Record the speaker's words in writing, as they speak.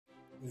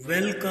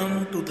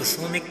Welcome to the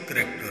Sonic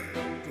character.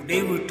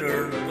 Today we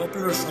turn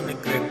popular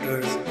Sonic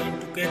characters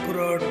into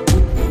Kakarot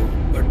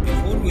Goku. But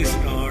before we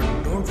start,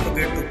 don't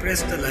forget to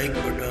press the like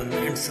button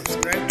and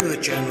subscribe to the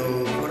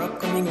channel for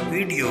upcoming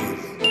videos.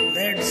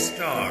 Let's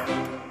start.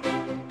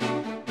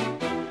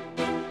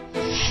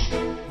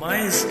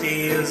 Miles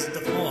stays the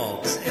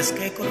fox as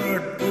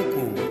Kakarot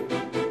Goku.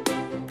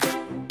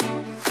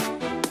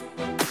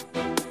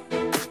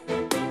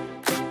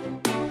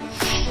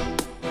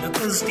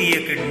 Knuckles the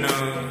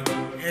Echidna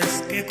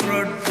as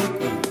Kakarot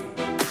Goku.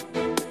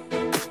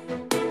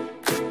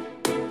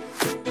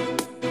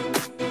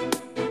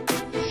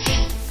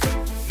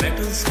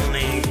 Metal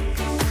Sonic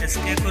as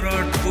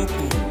Kakarot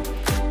Goku.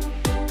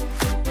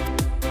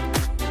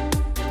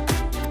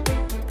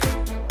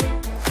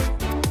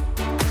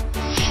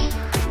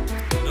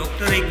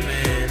 Dr.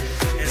 Eggman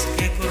as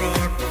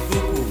Kakarot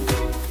Goku.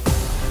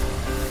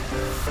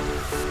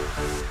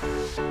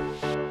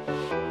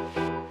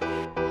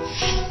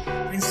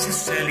 Princess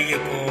Sally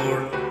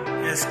Accord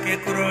as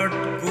Kakarot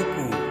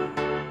Goku.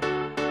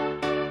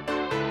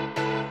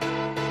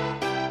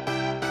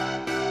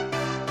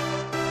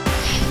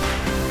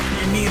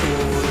 Amy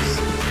Rose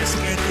as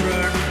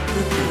Kakarot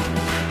Goku.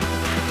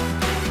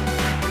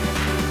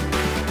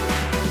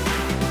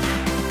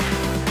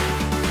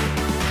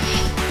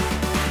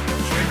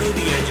 Shadow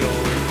the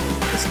Hedgehog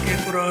as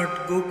Kakarot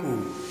Goku.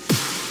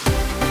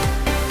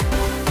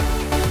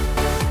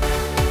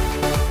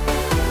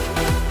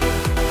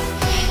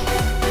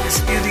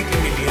 The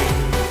Chameleon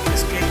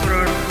as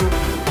Kakarot Goku.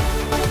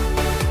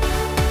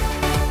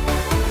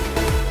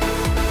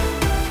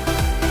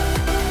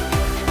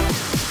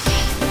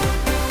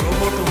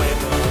 Robot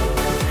Omega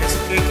as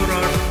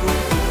Kakarot Goku.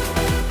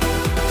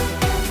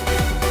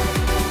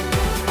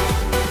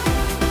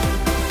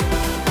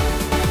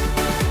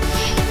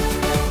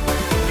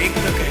 Take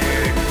the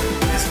Cat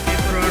as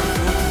Kakarot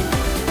Goku.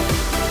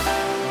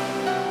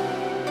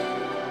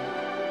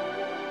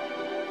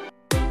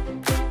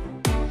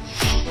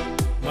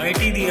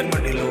 Mighty the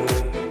Armadillo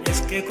as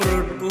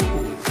Kakarot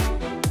Goku.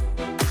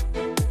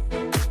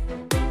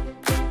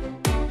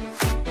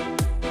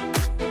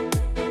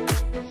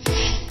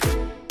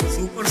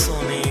 Super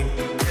Sonic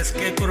as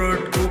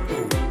Kakarot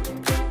Goku.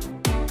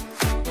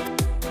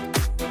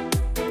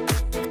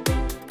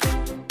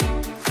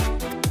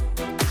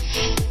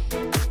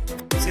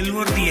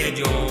 Silver the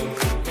Hedgehog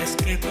as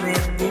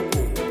Kakarot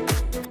Goku.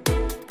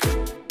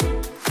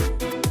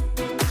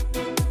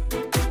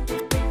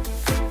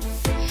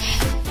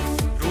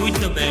 Rouge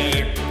the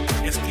Bat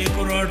as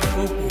Kakarot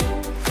Goku.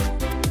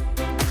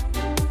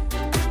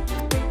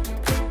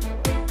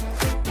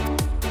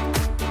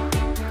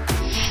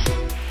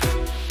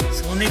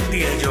 Sonic the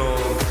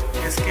Hedgehog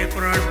as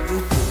Kakarot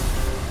Goku.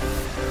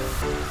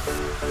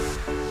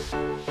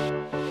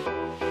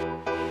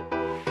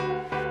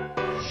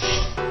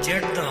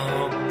 Jet the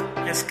Hawk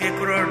as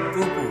Kakarot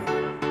Goku.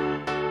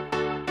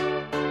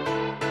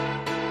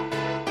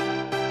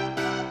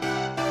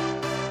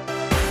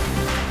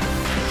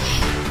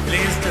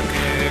 Blaze the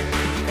Cat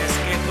as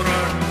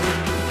Kakarot Goku.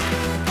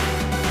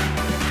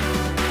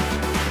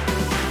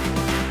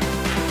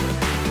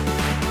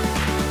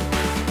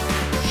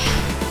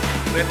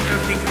 Vector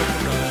the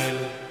Crocodile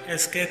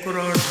as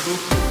Kakarot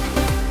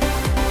Goku.